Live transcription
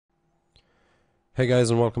Hey guys,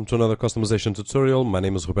 and welcome to another customization tutorial. My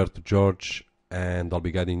name is Roberto George and I'll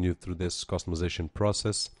be guiding you through this customization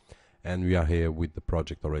process, and we are here with the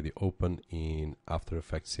project already open in After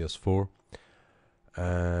Effects CS4,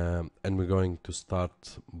 and we're going to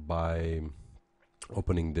start by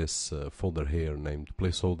opening this folder here named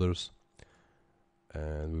placeholders,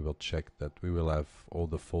 and we will check that we will have all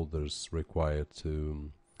the folders required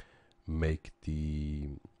to make the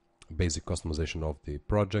basic customization of the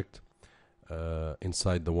project.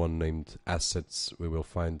 Inside the one named assets, we will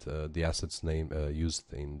find the assets name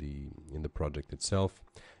used in the project itself,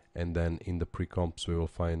 and then in the pre-comps we will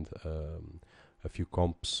find a few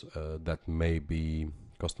comps that may be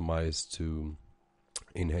customized to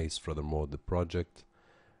enhance furthermore the project,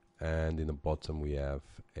 and in the bottom we have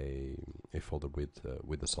a folder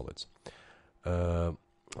with the solids.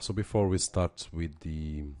 So before we start with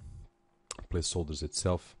the placeholders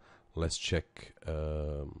itself, let's check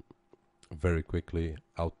very quickly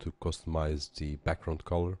how to customize the background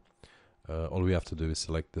color. All we have to do is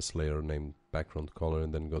select this layer named background color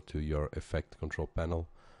and then go to your effect control panel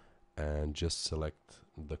and just select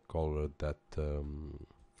the color that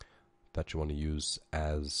that you want to use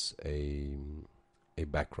as a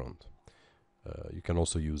background. You can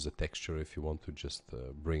also use a texture if you want to just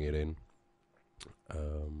bring it in,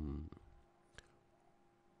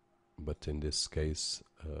 but in this case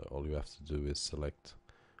all you have to do is select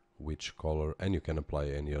which color, and you can apply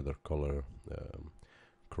any other color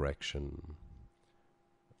correction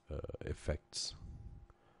effects.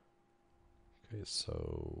 Okay,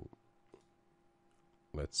 so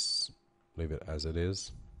let's leave it as it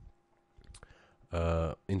is.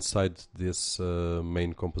 Inside this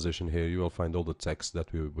main composition here you will find all the text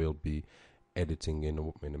that we will be editing in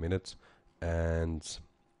a minute, and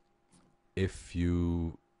if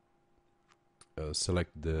you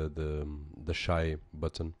select the shy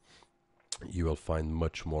button, you will find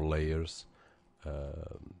much more layers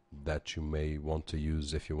that you may want to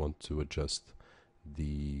use if you want to adjust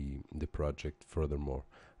the project furthermore.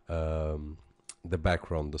 The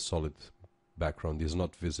background, the solid background, is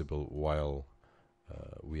not visible while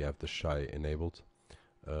we have the shy enabled,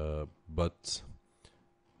 but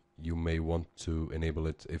you may want to enable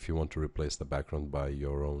it if you want to replace the background by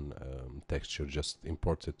your own texture. Just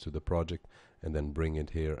import it to the project and then bring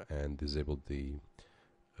it here and disable the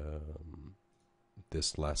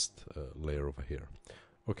this last layer over here.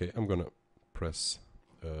 Okay, I'm gonna press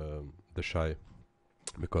the shy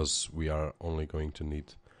because we are only going to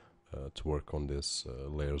need to work on these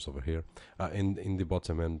layers over here. In the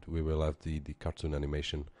bottom end we will have the cartoon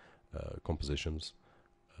animation compositions,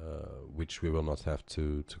 which we will not have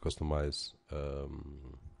to customize.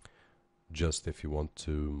 Just if you want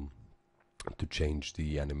to change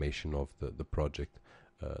the animation of the project,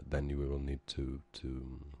 then you will need to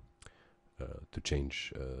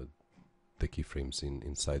change the keyframes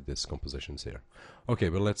inside these compositions here. Okay,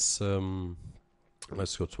 but let's go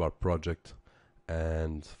to our project,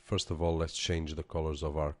 and first of all let's change the colors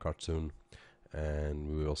of our cartoon, and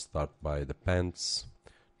we will start by the pants.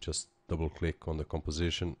 Just double click on the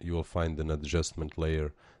composition. You will find an adjustment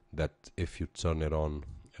layer that if you turn it on,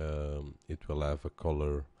 it will have a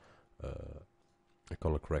color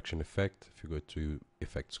correction effect. If you go to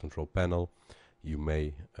effects control panel, you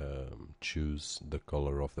may choose the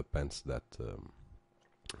color of the pants that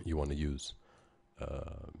you want to use.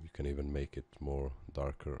 You can even make it more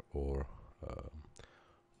darker or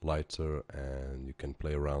lighter, and you can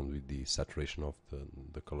play around with the saturation of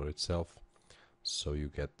the color itself, so you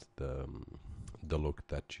get the look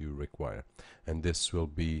that you require. And this will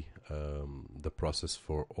be the process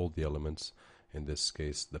for all the elements, in this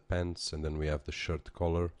case the pants, and then we have the shirt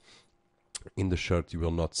color. In the shirt you will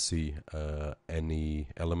not see any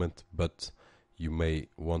element, but you may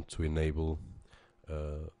want to enable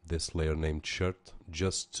this layer named shirt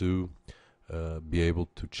just to be able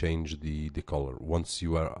to change the color. Once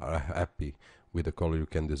you are happy with the color, you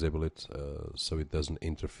can disable it so it doesn't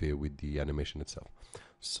interfere with the animation itself.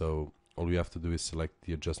 So all you have to do is select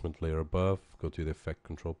the adjustment layer above, go to the effect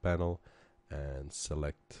control panel and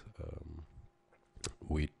select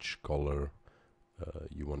which color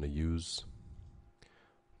you want to use,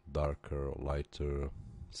 darker or lighter,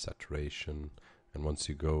 saturation. And once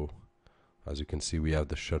you go, as you can see, we have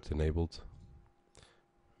the shirt enabled.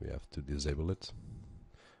 We have to disable it.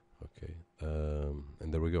 Okay,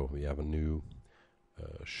 and there we go. We have a new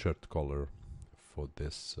shirt color for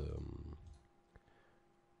this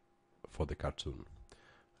for the cartoon.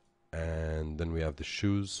 And then we have the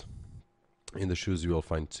shoes. In the shoes you will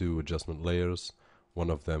find two adjustment layers. One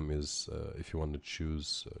of them is if you want to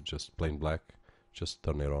choose just plain black, just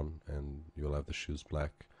turn it on and you'll have the shoes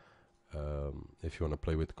black. If you want to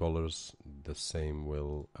play with colors, the same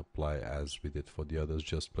will apply as we did for the others.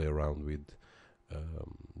 Just play around with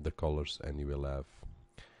the colors and you will have,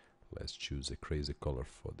 let's choose a crazy color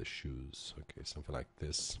for the shoes. Okay, something like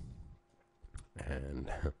this, and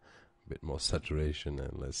a bit more saturation,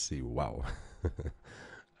 and let's see. Wow.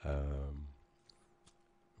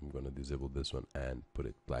 I'm gonna disable this one and put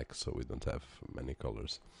it black so we don't have many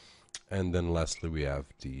colors. And then lastly we have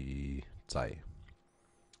the tie.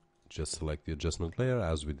 Just select the adjustment layer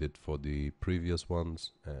as we did for the previous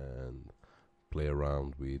ones and play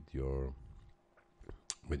around with your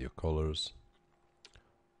colors.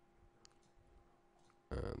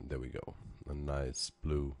 And there we go, a nice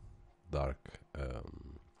blue dark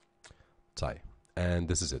tie. And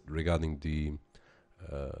this is it. Regarding the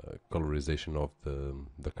colorization of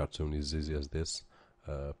the cartoon is easy as this,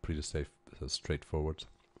 pretty straightforward.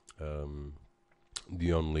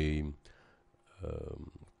 The only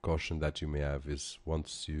caution that you may have is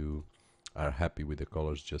once you are happy with the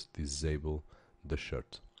colors, just disable the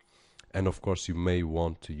shirt. And of course you may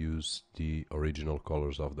want to use the original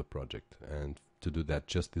colors of the project, and to do that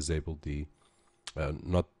just disable the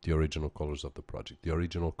not the original colors of the project, the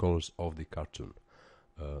original colors of the cartoon.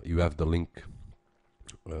 You have the link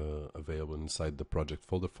available inside the project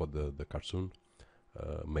folder for the cartoon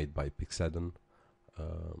made by Pixadon,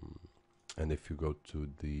 and if you go to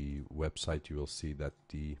the website you will see that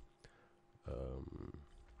the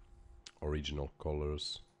original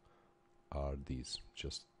colors are these.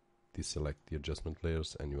 Just deselect the adjustment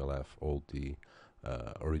layers and you will have all the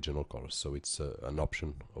original colors, so it's an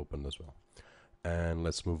option open as well. And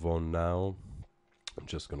let's move on now. I'm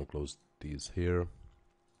just gonna close these here.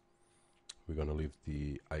 We're gonna leave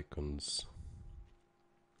the icons.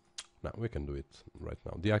 Now we can do it right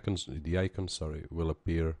now. The icons, sorry, will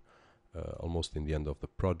appear almost in the end of the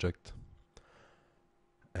project.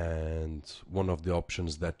 And one of the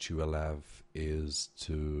options that you will have is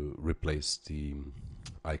to replace the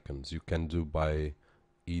icons. You can do by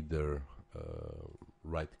either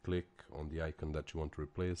right click on the icon that you want to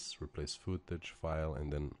replace footage, file,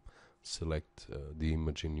 and then select the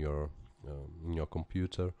image in your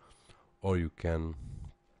computer, or you can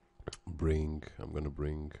bring, I'm going to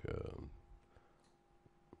bring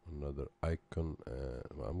another icon.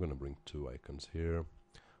 Well, I'm going to bring two icons here,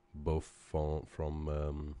 both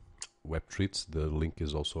from WebTreats. The link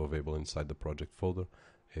is also available inside the project folder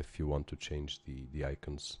if you want to change the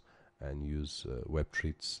icons and use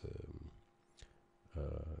WebTreats.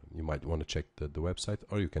 You might want to check the website,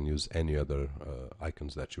 or you can use any other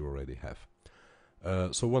icons that you already have.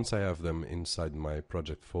 So once I have them inside my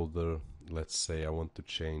project folder, let's say I want to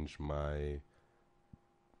change my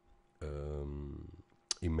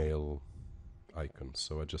email icon.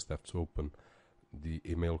 So I just have to open the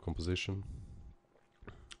email composition,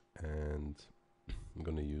 and I'm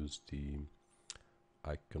going to use the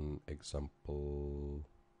icon example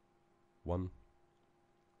 1.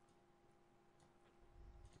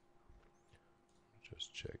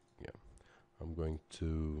 Just check, yeah. I'm going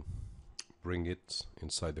to bring it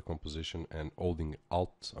inside the composition, and holding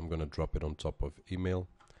Alt, I'm going to drop it on top of email,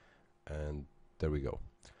 and there we go.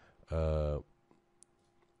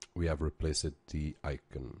 We have replaced the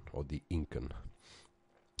icon, or the icon.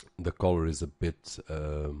 The color is a bit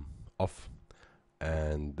off,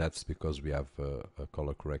 and that's because we have a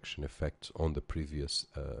color correction effect on the previous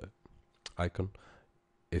icon.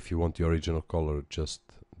 If you want the original color, just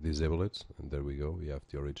disable it, and there we go. We have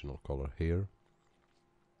the original color here.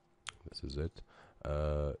 This is it.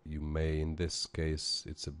 You may, in this case,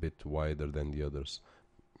 it's a bit wider than the others.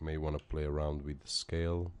 You may want to play around with the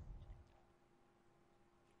scale.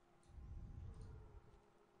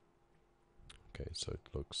 Okay, so it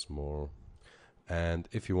looks more. And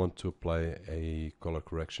if you want to apply a color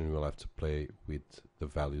correction, you will have to play with the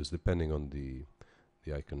values depending on the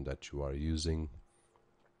icon that you are using.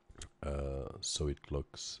 So it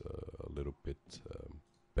looks a little bit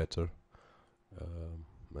better.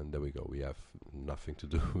 And there we go. We have nothing to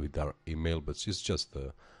do with our email, but it's just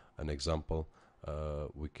an example.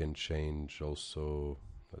 We can change also,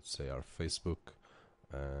 let's say, our Facebook,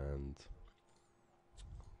 and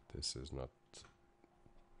this is not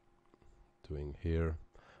doing here.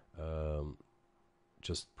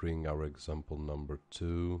 Just bring our example number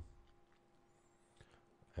 2,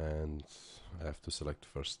 and I have to select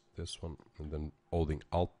first this one, and then holding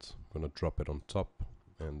Alt, I'm gonna drop it on top,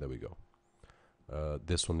 and there we go.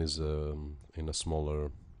 This one is in a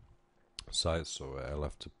smaller size, so I'll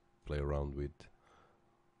have to play around with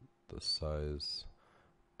the size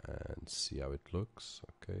and see how it looks.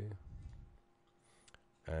 Okay,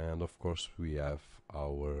 and of course we have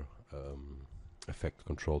our effect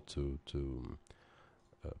control to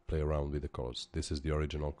play around with the colors. This is the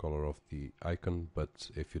original color of the icon,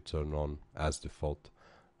 but if you turn on as default,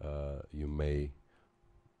 you may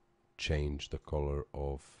change the color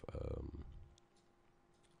of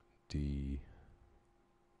the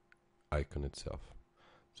icon itself.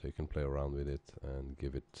 So you can play around with it and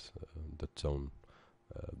give it the tone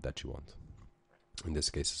that you want. In this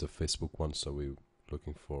case it's a Facebook one, so we're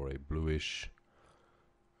looking for a bluish,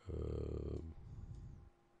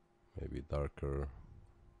 maybe darker,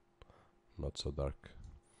 not so dark,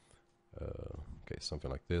 okay, something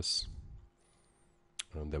like this.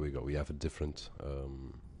 And there we go, we have a different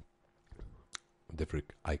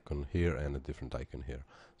icon here and a different icon here.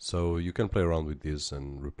 So you can play around with these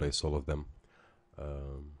and replace all of them.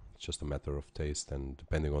 It's just a matter of taste, and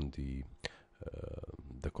depending on the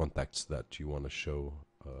contacts that you want to show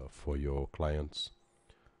for your clients.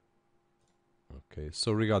 Okay,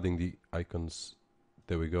 so regarding the icons,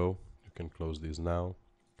 there we go. You can close these now,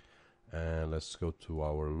 and let's go to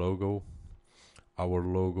our logo. Our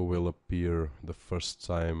logo will appear the first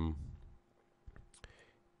time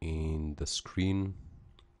in the screen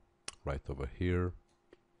right over here,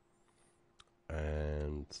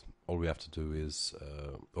 and all we have to do is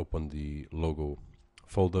open the logo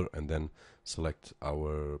folder and then select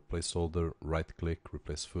our placeholder, right click,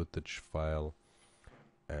 replace footage, file,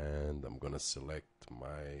 and I'm gonna select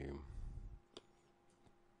my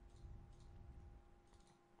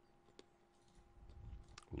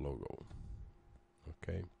logo.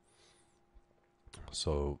 Okay,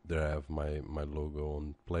 so there I have my logo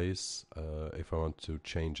on place. If I want to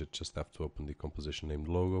change it, just have to open the composition named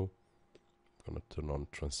logo. I'm gonna turn on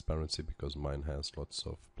transparency because mine has lots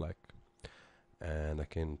of black, and I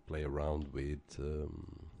can play around with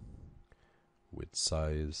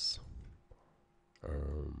size.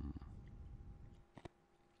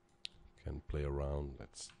 Can play around.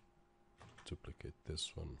 Let's duplicate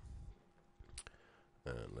this one,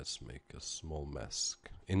 and let's make a small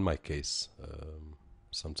mask. In my case,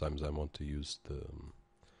 sometimes I want to use the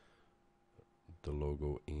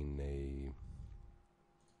logo in a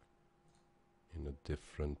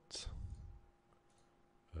different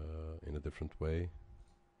way.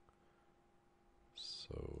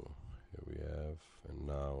 So here we have, and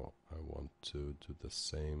now I want to do the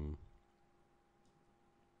same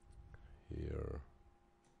here,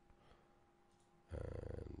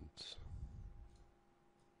 and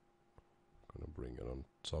I'm gonna bring it on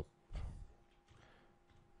top,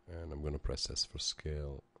 and I'm gonna press S for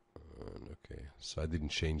scale. And okay, so I didn't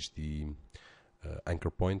change the anchor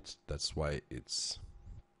point, that's why it's,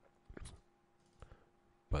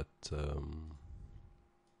 but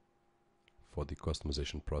for the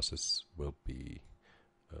customization process will be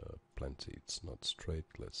plenty. It's not straight.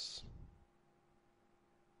 Let's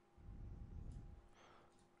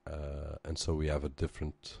and so we have a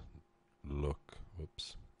different look.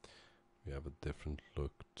 Whoops, we have a different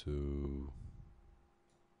look to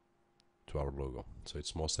our logo. So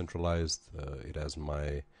it's more centralized. It has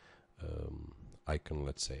my icon,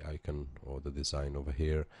 let's say icon, or the design over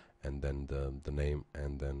here, and then the name,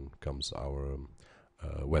 and then comes our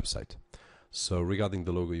website. So regarding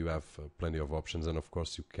the logo, you have plenty of options, and of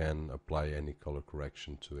course you can apply any color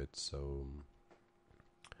correction to it, so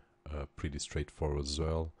pretty straightforward as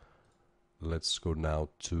well. Let's go now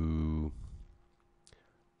to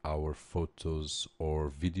our photos or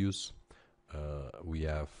videos. We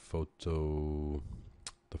have photo,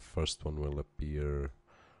 the first one will appear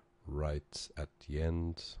right at the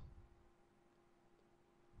end.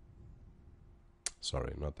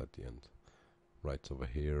 Sorry, not at the end, right over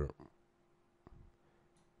here.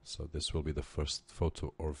 So this will be the first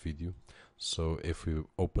photo or video. So if we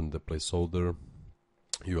open the placeholder,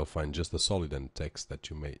 you will find just the solid and text that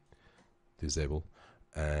you may disable.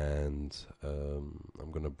 And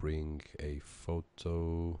I'm gonna bring a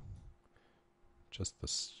photo, just a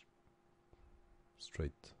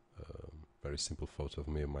straight, very simple photo of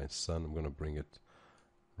me and my son. I'm gonna bring it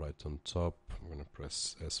right on top. I'm gonna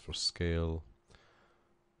press S for scale,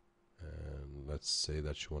 and let's say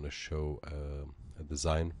that you want to show a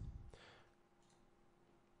design,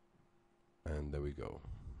 and there we go.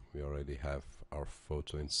 We already have our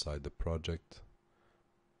photo inside the project,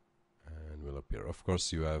 and will appear. Of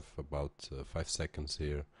course you have about 5 seconds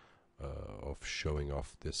here of showing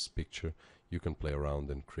off this picture. You can play around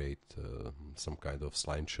and create some kind of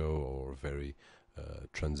slideshow or very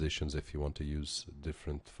transitions if you want to use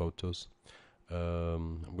different photos.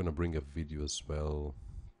 I'm gonna bring a video as well,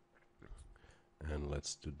 and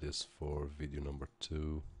let's do this for video number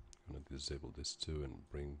 2. I'm gonna disable this too and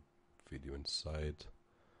bring video inside.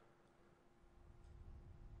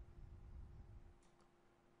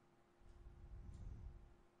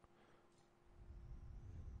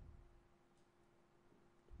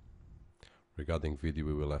 Regarding video,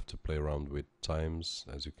 we will have to play around with times.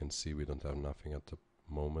 As you can see, we don't have nothing at the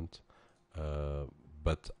moment,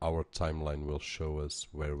 but our timeline will show us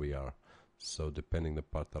where we are. So depending the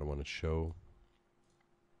part that I want to show,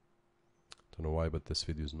 don't know why, but this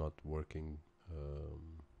video is not working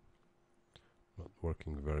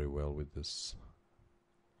very well with this.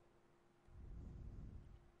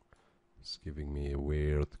 It's giving me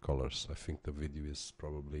weird colors. I think the video is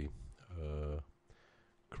probably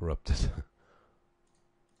corrupted.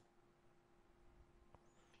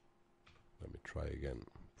 Let me try again,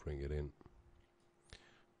 bring it in,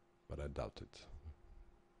 but I doubt it.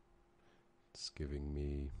 It's giving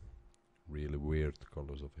me really weird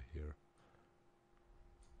colors over here.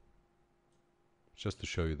 Just to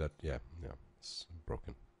show you that, yeah, it's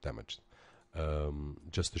broken, damaged.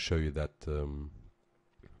 Just to show you that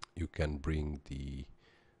you can bring the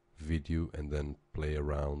video and then play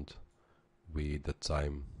around with the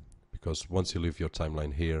time, because once you leave your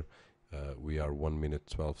timeline here, we are 1 minute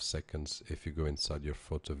 12 seconds. If you go inside your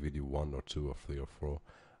photo video 1 or 2 or 3 or 4,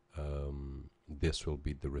 this will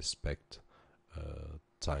be the respect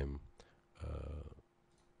time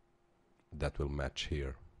that will match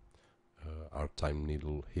here. Our time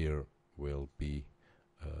needle here will be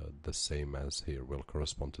the same as here, will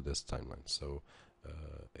correspond to this timeline. So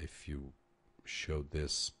if you show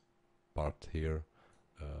this part here,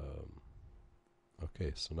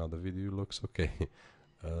 okay, so now the video looks okay.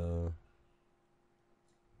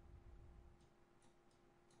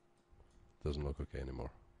 Doesn't look okay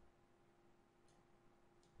anymore.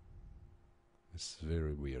 It's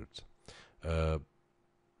very weird. But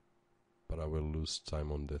I will lose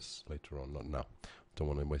time on this later on, not now. Don't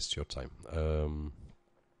want to waste your time.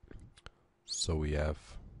 So we have,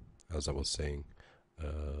 as I was saying,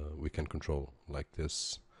 we can control like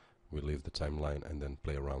this. We leave the timeline and then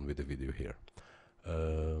play around with the video here.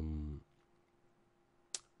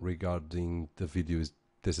 Regarding the videos,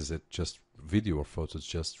 this is it, just video or photos,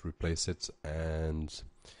 just replace it, and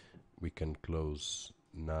we can close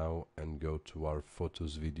now and go to our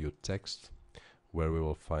photos video text, where we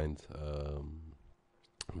will find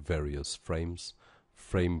various frames.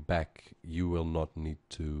 Frame back, you will not need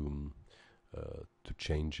to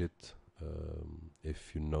change it.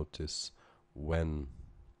 If you notice, when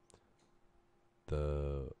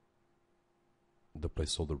the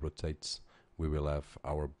placeholder rotates, we will have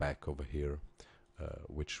our back over here,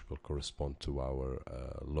 which will correspond to our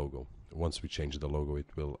logo. Once we change the logo,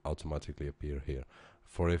 it will automatically appear here.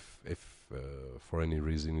 If for any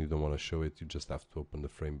reason you don't want to show it, you just have to open the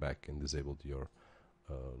frame back and disable your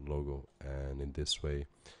logo, and in this way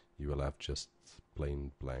you will have just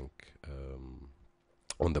plain blank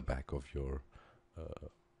on the back of your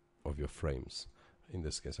frames. In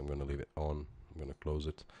this case, I'm going to leave it on. I'm going to close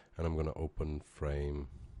it, and I'm going to open frame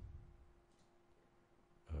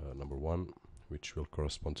number 1, which will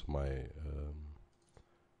correspond to my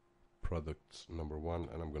product number 1,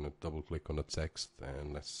 and I'm going to double click on the text,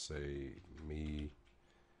 and let's say me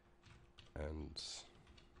and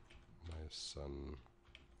my son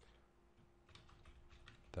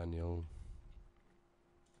Daniel,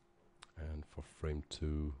 and for frame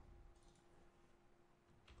 2,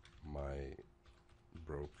 my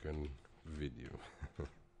broken video.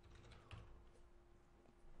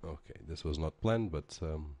 Okay, this was not planned, but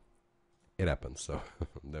it happened, so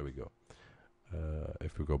there we go.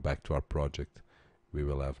 If we go back to our project, we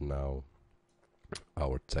will have now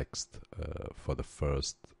our text for the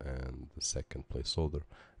first and the second placeholder,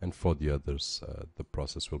 and for the others the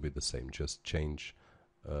process will be the same. Just change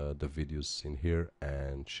the videos in here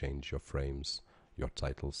and change your frames, your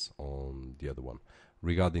titles on the other one.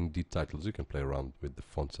 Regarding the titles, you can play around with the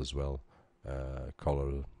fonts as well,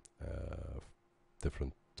 color,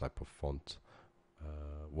 different type of font,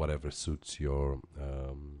 whatever suits your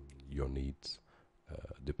needs,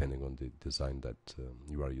 depending on the design that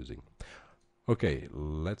you are using. Okay,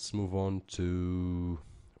 let's move on to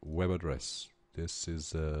web address. This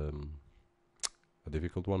is a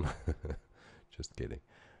difficult one. Just kidding.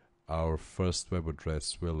 Our first web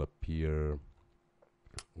address will appear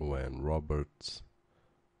when Robert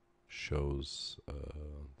shows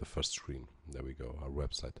the first screen. There we go, our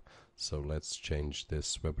website. So let's change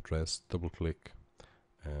this web address, double click,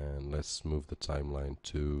 and let's move the timeline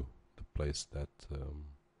to the place that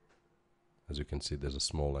as you can see, there's a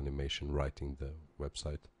small animation writing the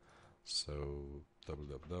website. So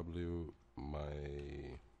www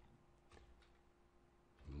my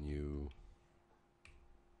new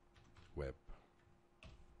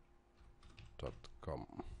web.com,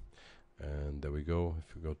 and there we go.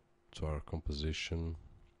 If we go to our composition,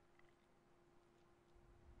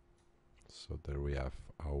 so there we have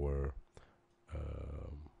our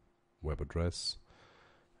web address,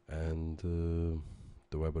 and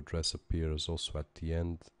the web address appears also at the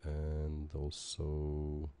end, and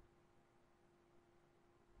also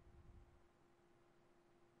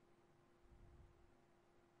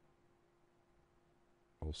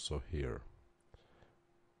here.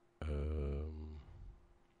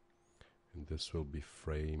 And this will be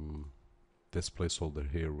frame, this placeholder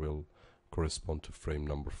here will correspond to frame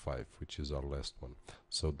number 5, which is our last one.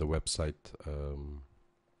 So the website,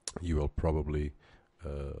 you will probably,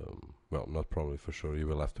 well, not probably, for sure, you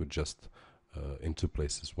will have to adjust in two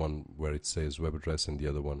places, one where it says web address and the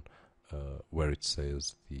other one where it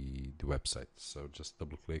says the website. So just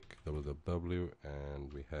double click www,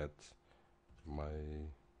 and we had my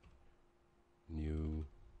new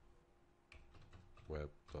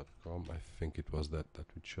web.com. I think it was that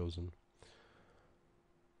we'd chosen,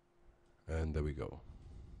 and there we go.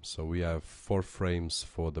 So we have 4 frames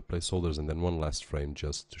for the placeholders, and then one last frame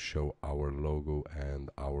just to show our logo and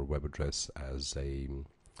our web address as a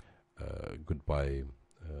goodbye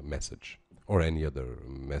message, or any other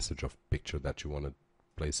message of picture that you want to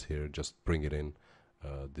place here. Just bring it in,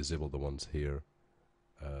 disable the ones here,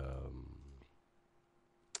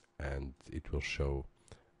 and it will show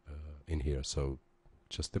in here. So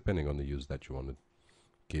just depending on the use that you want to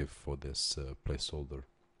give for this placeholder,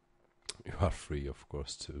 you are free, of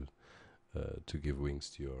course, to give wings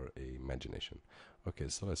to your imagination. Okay,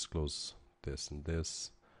 so let's close this and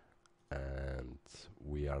this, and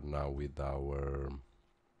we are now with our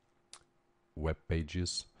web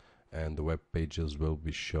pages, and the web pages will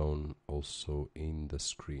be shown also in the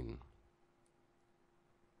screen.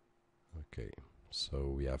 Okay, so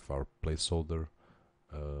we have our placeholder.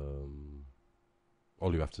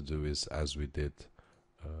 All you have to do is, as we did,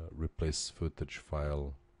 replace footage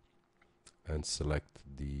file and select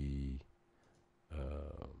the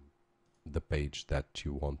page that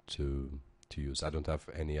you want to use. I don't have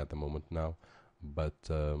any at the moment now, but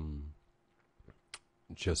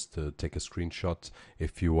just take a screenshot.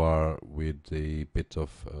 If you are with a bit of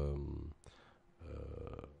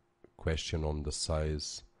question on the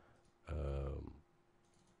size,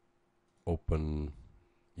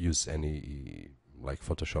 use any, like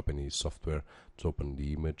Photoshop, any software to open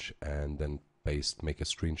the image, and then make a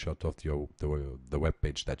screenshot of the web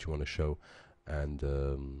page that you want to show. And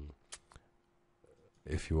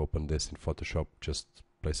if you open this in Photoshop, just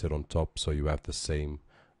place it on top so you have the same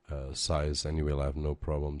size, and you will have no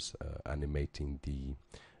problems animating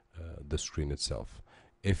the screen itself.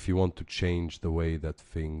 If you want to change the way that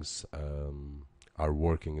things are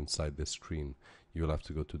working inside the screen, you will have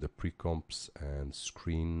to go to the pre-comps and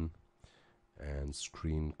screen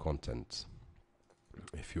content.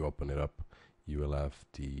 If you open it up, you will have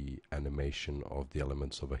the animation of the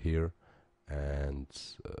elements over here, and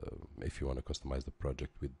if you want to customize the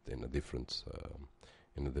project in a different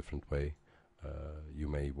way, you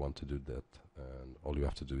may want to do that, and all you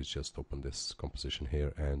have to do is just open this composition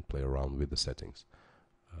here and play around with the settings.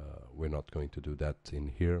 We're not going to do that in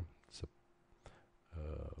here. It's a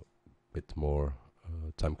bit more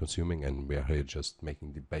time consuming, and we are here just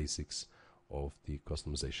making the basics of the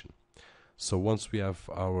customization. So once we have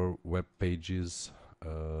our web pages,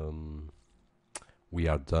 we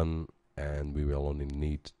are done, and we will only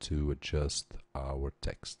need to adjust our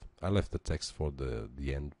text. I left the text for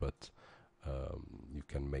the end, but you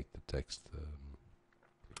can make the text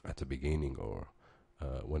at the beginning or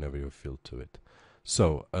whenever you feel to it.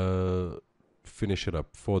 So finish it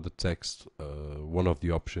up. For the text, one of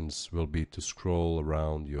the options will be to scroll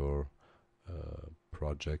around your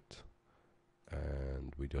project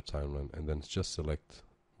and with your timeline, and then just select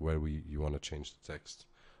where you want to change the text.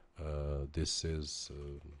 This is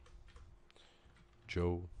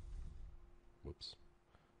Joe. Whoops.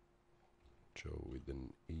 Joe with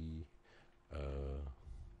an E.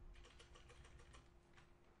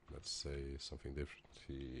 Let's say something different.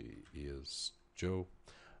 He is Joe.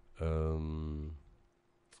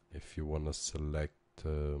 If you want to select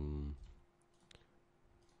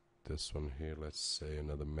this one here, let's say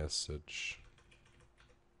another message.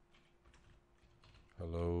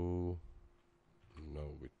 Hello.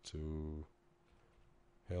 No, with 2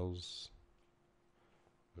 L's.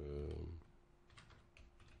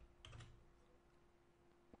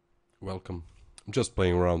 Welcome. I'm just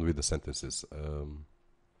playing around with the sentences,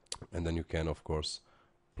 and then you can, of course,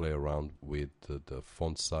 play around with the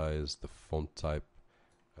font size, the font type,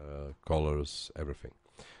 colors, everything.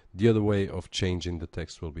 The other way of changing the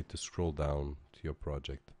text will be to scroll down to your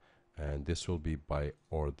project, and this will be by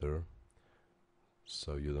order,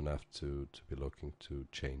 so you don't have to be looking to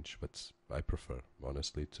change, but I prefer,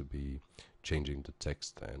 honestly, to be changing the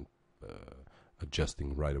text and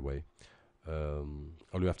adjusting right away.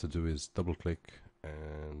 All you have to do is double click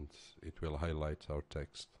and it will highlight our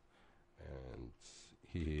text, and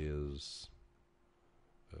he is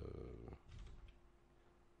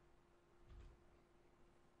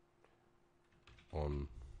on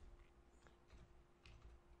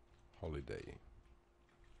holiday,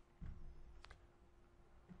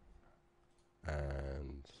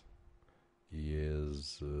 and he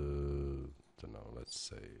is don't know, let's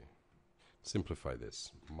say, simplify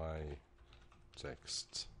this, my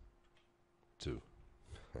text 2.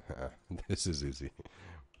 This is easy.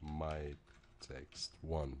 My text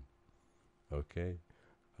 1. Okay,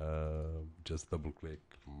 just double click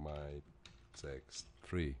my text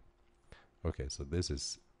 3. Okay, so this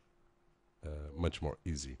is much more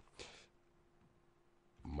easy.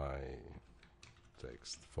 My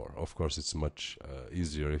text 4. Of course, it's much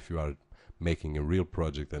easier if you are making a real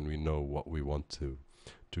project and we know what we want to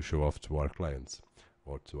show off to our clients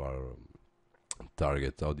or to our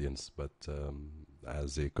target audience. But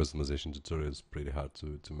as a customization tutorial, it's pretty hard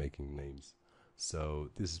to making names. So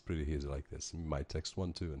this is pretty easy like this. My text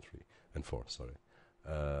 1, 2, and 3, and 4. Sorry.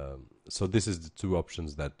 So this is the two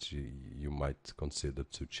options that you might consider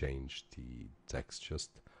to change the text.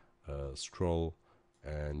 Just scroll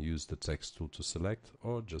and use the text tool to select,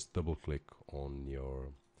 or just double click on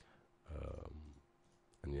your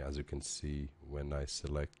and as you can see, when I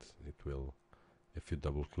select, it will, if you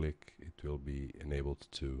double click, it will be enabled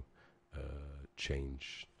to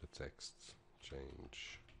change the text.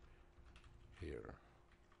 Change here.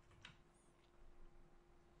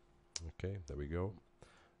 Okay, there we go.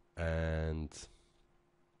 And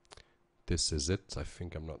this is it. I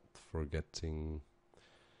think I'm not forgetting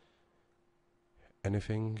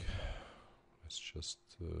anything. Let's just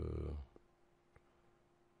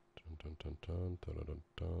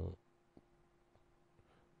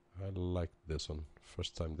I like this one.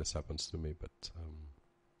 First time this happens to me, but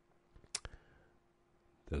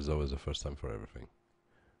there's always a first time for everything.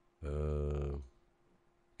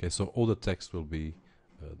 Okay, so all the text will be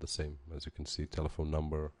the same. As you can see, telephone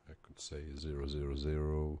number, I could say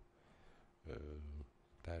 000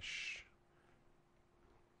 dash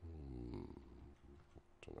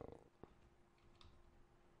don't know.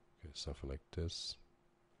 Okay, something like this.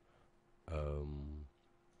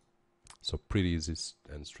 So pretty easy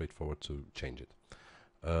and straightforward to change it.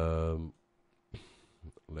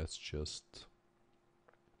 Let's just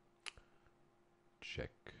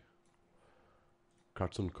check.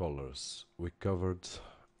 Cartoon colors. We covered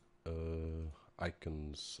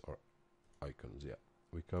icons, yeah.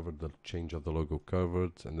 We covered the change of the logo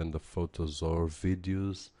covered, and then the photos or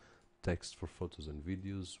videos, text for photos and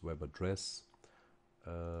videos, web address,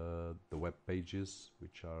 the web pages,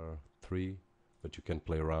 which are 3, but you can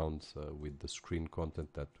play around with the screen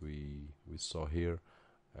content that we saw here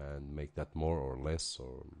and make that more or less,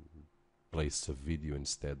 or place a video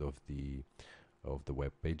instead of the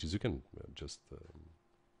web pages. You can just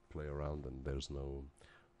play around, and there's no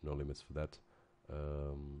limits for that.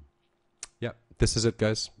 Yeah, this is it,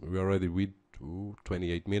 guys. We're already with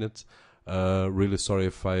 28 minutes. Really sorry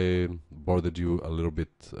if I bothered you a little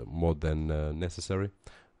bit more than necessary,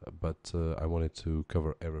 but I wanted to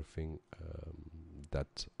cover everything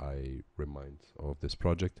that I remind of this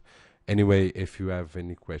project. Anyway, if you have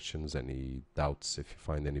any questions, any doubts, if you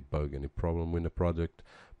find any bug, any problem with the project,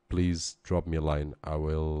 please drop me a line. I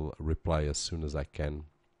will reply as soon as I can,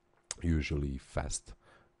 usually fast,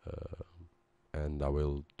 and I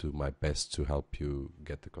will do my best to help you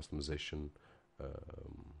get the customization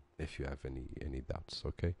if you have any doubts.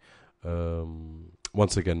 Okay.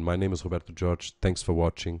 Once again, my name is Roberto Jorge. Thanks for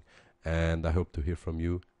watching, and I hope to hear from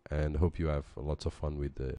you, and hope you have lots of fun with the